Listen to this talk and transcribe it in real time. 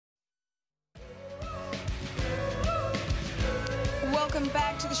welcome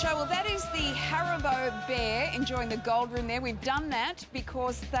back to the show. Well, that is the Haribo bear enjoying the gold room there. We've done that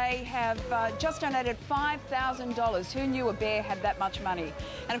because they have just donated $5,000. Who knew a bear had that much money?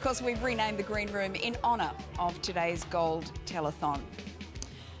 And of course, we've renamed the green room in honour of today's gold telethon.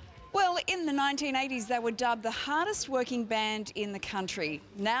 Well, in the 1980s, they were dubbed the hardest working band in the country.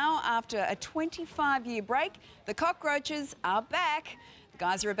 Now, after a 25-year break, the Cockroaches are back. The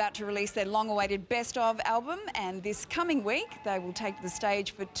guys are about to release their long-awaited Best Of album, and this coming week, they will take the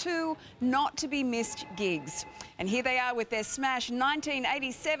stage for 2 not-to-be-missed gigs. And here they are with their smash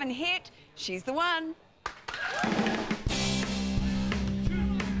 1987 hit, She's the One.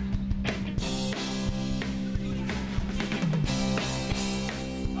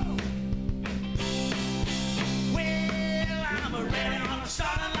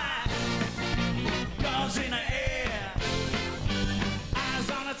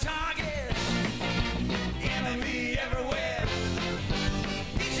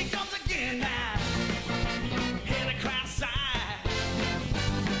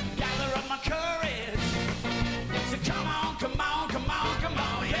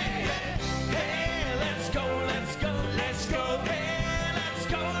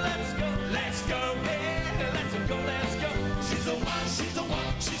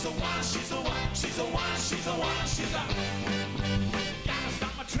 She's a gotta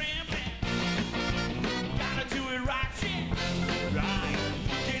stop my trembling, gotta do it right, yeah. Right,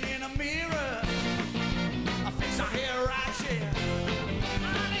 looking in a mirror, I fix her hair right, yeah.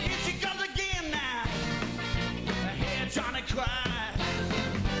 And here she comes again now, her hair trying to cry.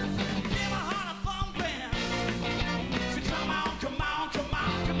 Give my heart a thumping, so come on, come on, come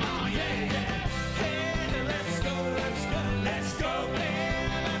on, come on, yeah, yeah. Hey, let's go, let's go, let's go,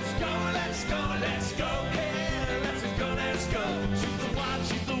 hey, let's go, let's go, let's go.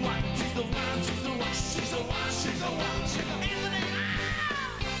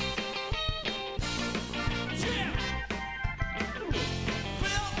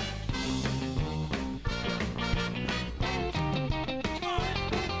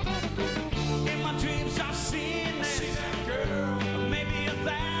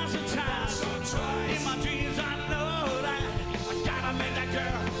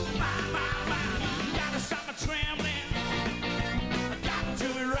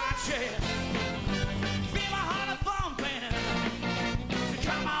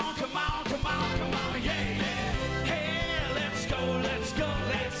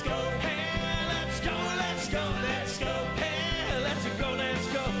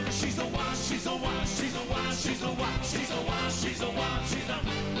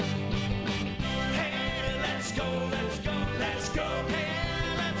 Hey, let's go, let's go, let's go. Hey,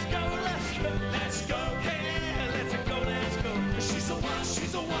 let's go, let's go, let's go. Hey, let's go, let's go. She's the one,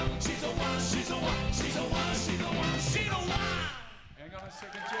 she's the one, she's the one, she's the one, she's the one, she's the one, she's the one. Hang on a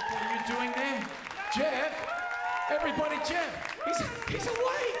second, Jeff, what are you doing there? Jeff? Everybody, Jeff, he's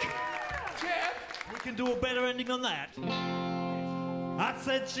awake. Jeff? We can do a better ending on that. I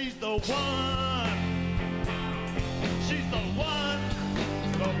said she's the one.